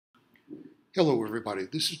Hello everybody,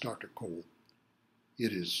 this is Dr. Cole.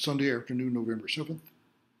 It is Sunday afternoon, November 7th.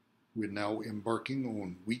 We're now embarking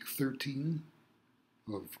on week 13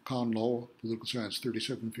 of Con Law, Political Science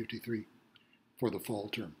 3753 for the fall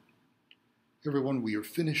term. Everyone, we are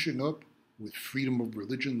finishing up with freedom of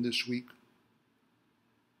religion this week.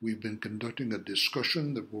 We've been conducting a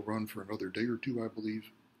discussion that will run for another day or two, I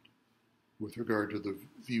believe, with regard to the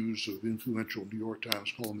views of influential New York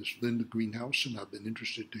Times columnist Linda Greenhouse, and I've been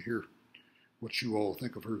interested to hear what you all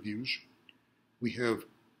think of her views. We have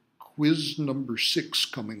quiz number 6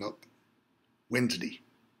 coming up Wednesday.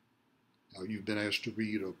 Now, you've been asked to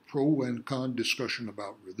read a pro and con discussion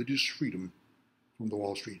about religious freedom from the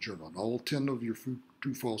Wall Street Journal, and all 10 of your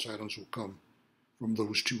true-false items will come from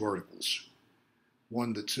those two articles.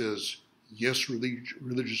 One that says, yes,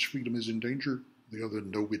 religious freedom is in danger. The other,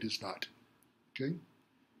 no, it is not. Okay?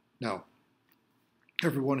 Now,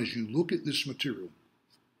 everyone, as you look at this material,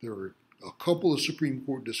 there are a couple of Supreme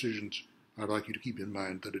Court decisions I'd like you to keep in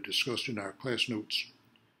mind that are discussed in our class notes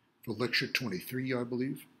for Lecture 23, I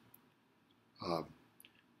believe.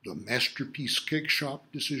 The Masterpiece Cake Shop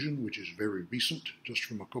decision, which is very recent, just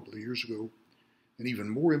from a couple of years ago, and even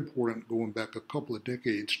more important, going back a couple of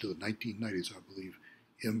decades to the 1990s, I believe,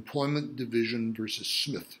 Employment Division versus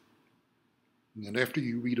Smith. And then after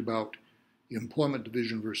you read about Employment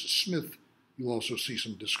Division versus Smith, you'll also see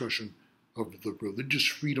some discussion of the Religious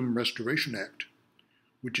Freedom Restoration Act,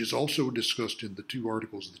 which is also discussed in the two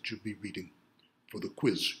articles that you'll be reading for the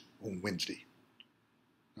quiz on Wednesday.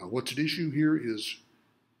 Now, what's at issue here is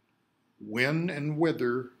when and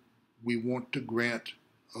whether we want to grant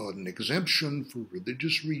an exemption for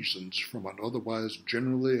religious reasons from an otherwise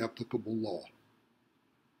generally applicable law.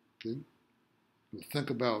 Okay? We'll think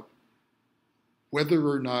about whether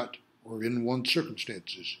or not, or in one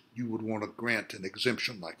circumstances, you would want to grant an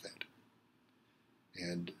exemption like that.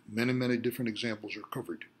 And many, many different examples are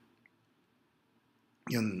covered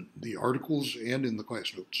in the articles and in the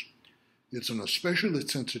class notes. It's an especially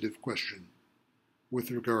sensitive question with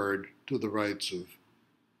regard to the rights of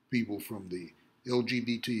people from the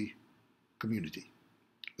LGBT community.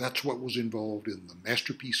 That's what was involved in the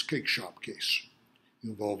Masterpiece Cake Shop case,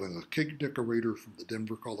 involving a cake decorator from the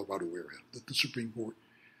Denver, Colorado area that the Supreme Court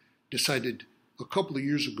decided a couple of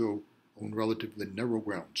years ago on relatively narrow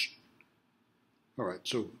grounds. All right,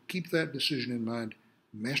 so keep that decision in mind,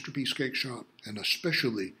 Masterpiece Cake Shop, and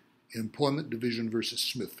especially Employment Division versus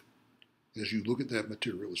Smith, as you look at that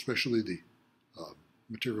material, especially the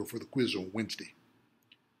material for the quiz on Wednesday.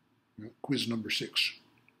 Quiz number 6.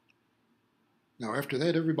 Now, after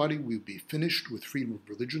that, everybody, we'll be finished with freedom of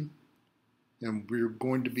religion, and we're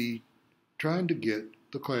going to be trying to get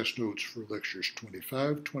the class notes for lectures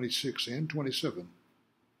 25, 26, and 27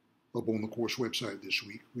 up on the course website this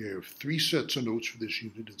week. We have 3 sets of notes for this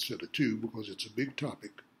unit instead of 2 because it's a big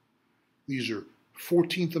topic. These are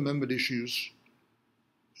 14th Amendment issues,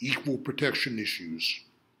 equal protection issues,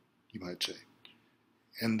 you might say.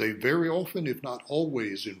 And they very often, if not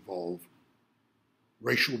always, involve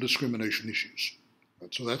racial discrimination issues.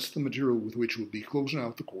 Right, so that's the material with which we'll be closing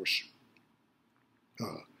out the course.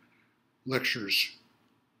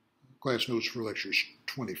 Class notes for lectures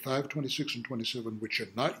 25, 26, and 27, which are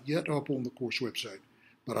not yet up on the course website,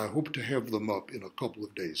 but I hope to have them up in a couple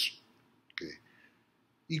of days. Okay.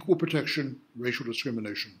 Equal protection, racial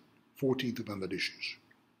discrimination, 14th Amendment issues.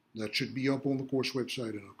 That should be up on the course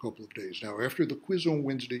website in a couple of days. Now, after the quiz on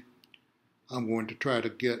Wednesday, I'm going to try to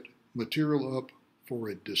get material up for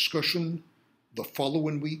a discussion the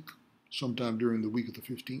following week, sometime during the week of the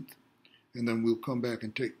 15th, and then we'll come back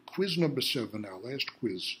and take quiz number 7, our last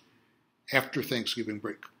quiz, after Thanksgiving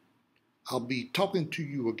break. I'll be talking to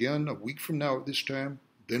you again a week from now at this time.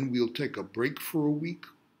 Then we'll take a break for a week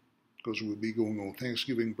because we'll be going on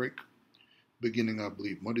Thanksgiving break beginning, I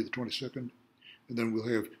believe, Monday the 22nd. And then we'll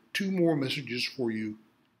have 2 more messages for you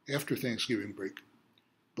after Thanksgiving break.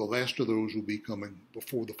 The last of those will be coming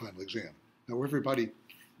before the final exam. Now, everybody,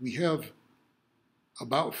 we have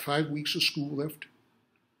about 5 weeks of school left.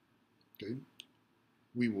 Okay?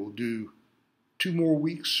 We will do 2 more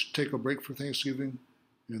weeks, take a break for Thanksgiving,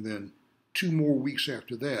 and then 2 more weeks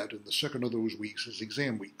after that, and the second of those weeks is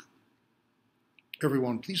exam week.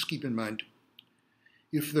 Everyone, please keep in mind,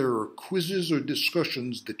 if there are quizzes or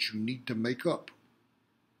discussions that you need to make up,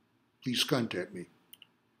 please contact me.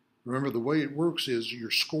 Remember, the way it works is your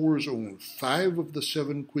scores on 5 of the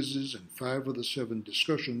 7 quizzes and 5 of the 7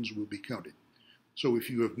 discussions will be counted. So if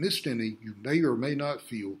you have missed any, you may or may not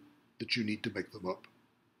feel that you need to make them up,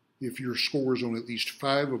 if your scores on at least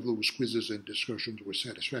 5 of those quizzes and discussions were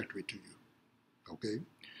satisfactory to you. Okay?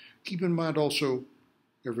 Keep in mind also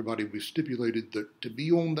everybody, we've stipulated that to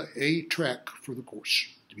be on the A track for the course,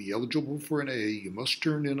 to be eligible for an A, you must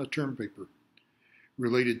turn in a term paper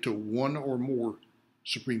related to one or more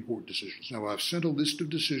Supreme Court decisions. Now, I've sent a list of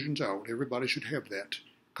decisions out. Everybody should have that.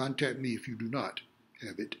 Contact me if you do not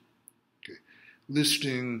have it. Okay.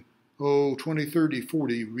 Listing, 20, 30,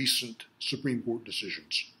 40 recent Supreme Court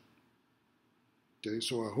decisions. Okay,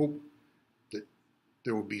 so I hope that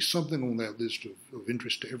there will be something on that list of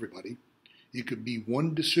interest to everybody. It could be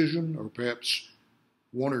one decision or perhaps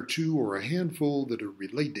one or two or a handful that are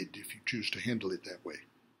related if you choose to handle it that way.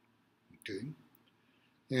 Okay?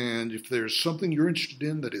 And if there's something you're interested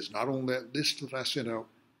in that is not on that list that I sent out,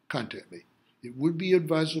 contact me. It would be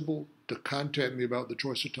advisable to contact me about the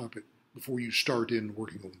choice of topic before you start in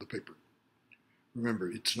working on the paper.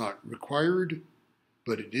 Remember, it's not required,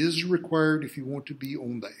 but it is required if you want to be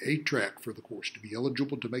on the A track for the course. To be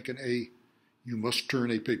eligible to make an A, you must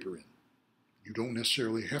turn a paper in. You don't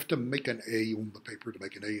necessarily have to make an A on the paper to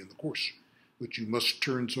make an A in the course, but you must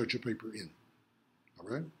turn such a paper in. All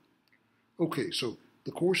right? Okay, so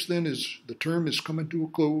the course then the term is coming to a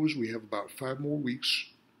close. We have about 5 more weeks.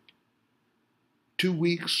 2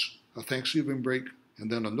 weeks, a Thanksgiving break,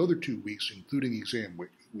 and then another 2 weeks, including exam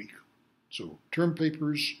week. So term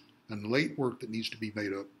papers and late work that needs to be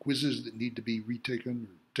made up, quizzes that need to be retaken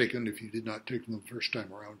or taken if you did not take them the first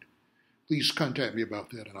time around. Please contact me about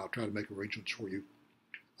that and I'll try to make arrangements for you.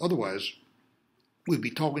 Otherwise, we'll be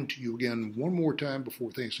talking to you again one more time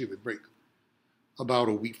before Thanksgiving break, about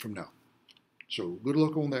a week from now. So good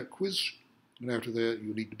luck on that quiz, and after that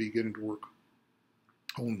you'll need to be getting to work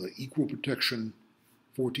on the Equal Protection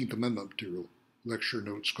 14th Amendment material, lecture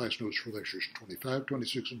notes, class notes for lectures 25,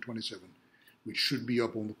 26, and 27, which should be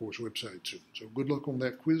up on the course website soon. So good luck on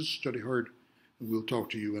that quiz, study hard, and we'll talk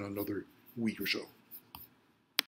to you in another week or so.